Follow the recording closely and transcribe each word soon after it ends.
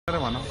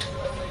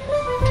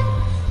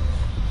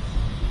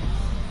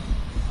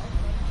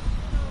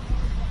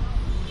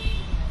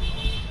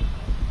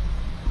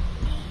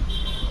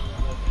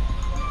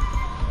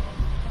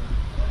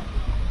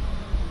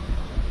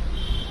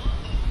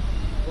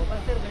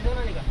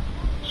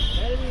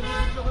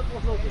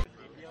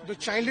The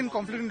child in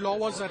conflict in law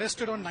was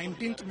arrested on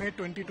 19th May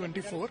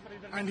 2024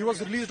 and he was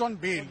released on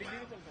bail.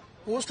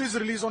 Post his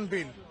release on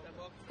bail,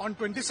 on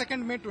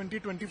 22nd May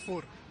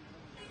 2024,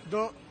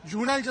 the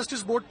Juvenile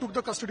Justice Board took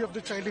the custody of the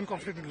child in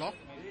conflict in law.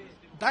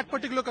 That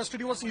particular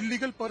custody was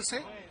illegal per se,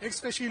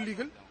 especially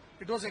illegal.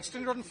 It was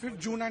extended on 5th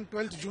June and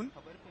 12th June.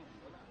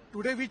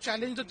 Today we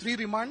challenge the 3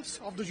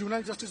 remands of the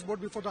Juvenile Justice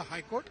Board before the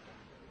High Court.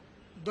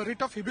 The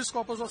writ of habeas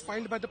corpus was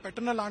filed by the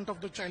paternal aunt of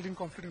the child in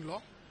conflict in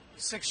law.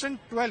 Section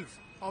 12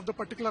 of the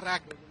particular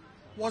act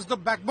was the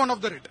backbone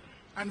of the writ,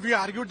 and we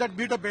argued that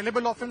be it a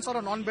bailable offence or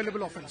a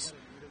non-bailable offence,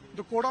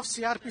 the code of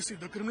CRPC,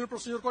 the Criminal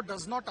Procedure Code,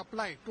 does not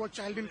apply to a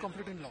child in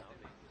conflict in law,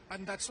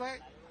 and that's why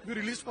we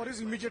released for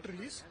his immediate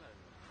release.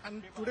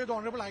 And today the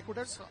Honorable High Court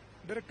has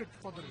directed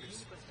for the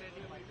release.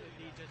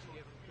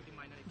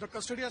 The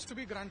custody has to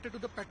be granted to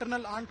the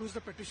paternal aunt who is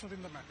the petitioner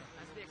in the matter.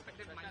 As the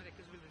expected minor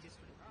accused will release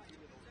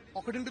today?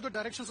 According to the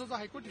directions of the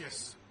High Court,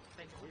 yes.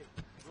 Thank you.